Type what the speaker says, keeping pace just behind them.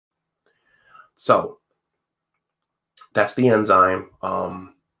So that's the enzyme.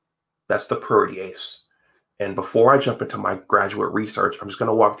 That's the protease. And before I jump into my graduate research, I'm just going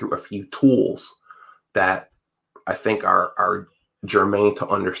to walk through a few tools that I think are germane to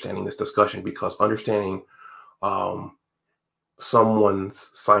understanding this discussion, because understanding someone's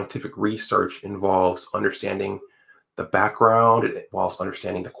scientific research involves understanding the background, it involves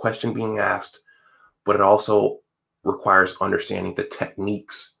understanding the question being asked, but it also requires understanding the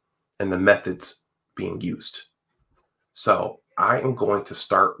techniques and the methods being used. So I am going to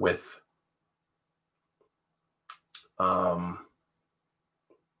start with an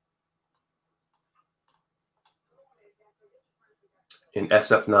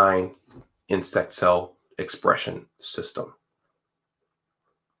Sf9 insect cell expression system.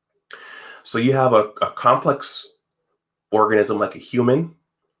 So you have a complex organism like a human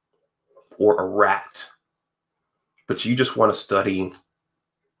or a rat, but you just want to study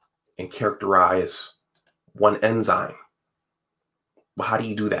and characterize one enzyme. Well, how do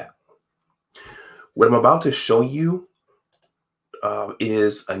you do that? What I'm about to show you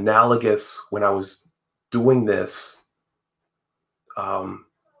is analogous. When I was doing this,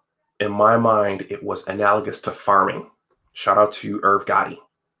 in my mind, it was analogous to farming. Shout out to Irv Gotti.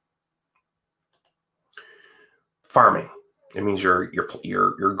 Farming. It means you're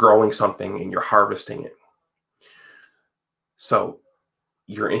growing something and you're harvesting it. So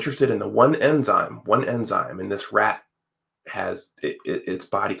you're interested in the one enzyme, and this rat has its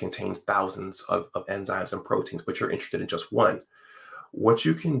body contains thousands of enzymes and proteins, but you're interested in just one. What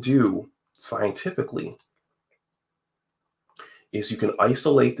you can do scientifically is you can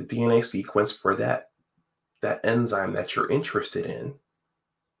isolate the DNA sequence for that enzyme that you're interested in.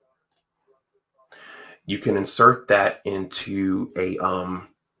 You can insert that into an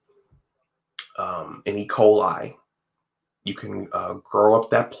E. coli. You can grow up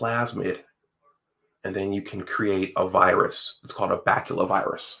that plasmid, and then you can create a virus. It's called a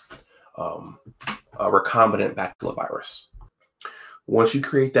baculovirus, a recombinant baculovirus. Once you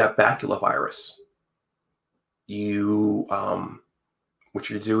create that baculovirus, what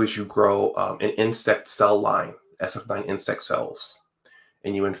you do is you grow an insect cell line, Sf9 insect cells,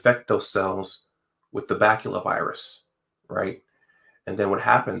 and you infect those cells with the baculovirus, right? And then what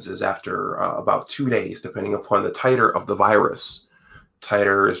happens is after about 2 days, depending upon the titer of the virus,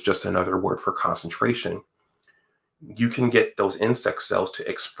 titer is just another word for concentration, you can get those insect cells to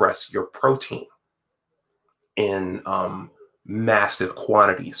express your protein in massive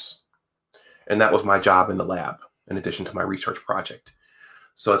quantities. And that was my job in the lab, in addition to my research project.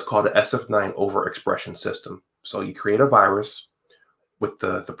 So it's called the Sf9 overexpression system. So you create a virus with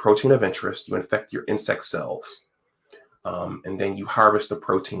the protein of interest, you infect your insect cells, and then you harvest the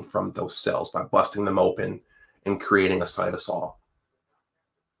protein from those cells by busting them open and creating a cytosol.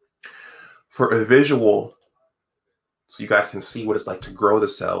 For a visual, so you guys can see what it's like to grow the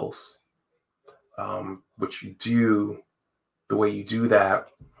cells, what you do, the way you do that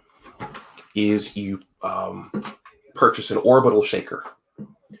is you purchase an orbital shaker.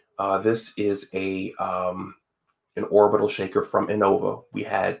 This is an orbital shaker from Innova. We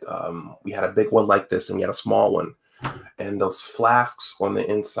had a big one like this, and we had a small one. And those flasks on the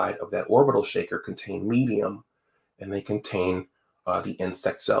inside of that orbital shaker contain medium, and they contain the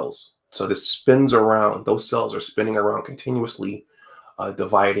insect cells. So this spins around. Those cells are spinning around continuously,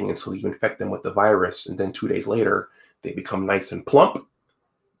 dividing until you infect them with the virus. And then 2 days later, they become nice and plump.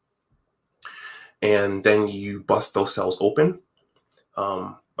 And then you bust those cells open.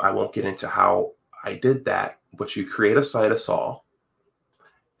 I won't get into how I did that, but you create a cytosol.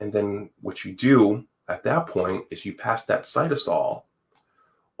 And then what you do at that point is you pass that cytosol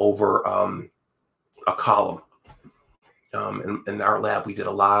over a column. In our lab, we did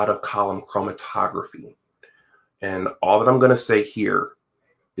a lot of column chromatography. And all that I'm going to say here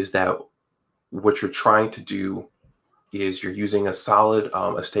is that what you're trying to do is you're using a solid,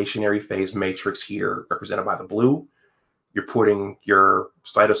 a stationary phase matrix here represented by the blue. You're putting your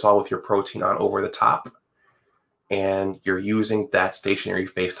cytosol with your protein on over the top, and you're using that stationary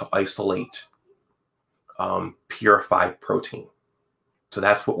phase to isolate purified protein. So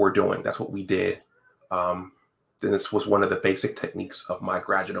that's what we're doing. That's what we did. This was one of the basic techniques of my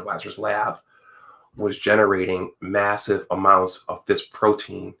graduate advisor's lab, was generating massive amounts of this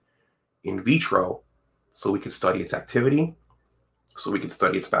protein in vitro so we could study its activity, so we could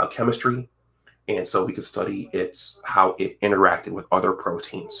study its biochemistry, and so we could study how it interacted with other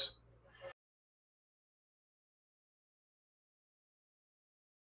proteins.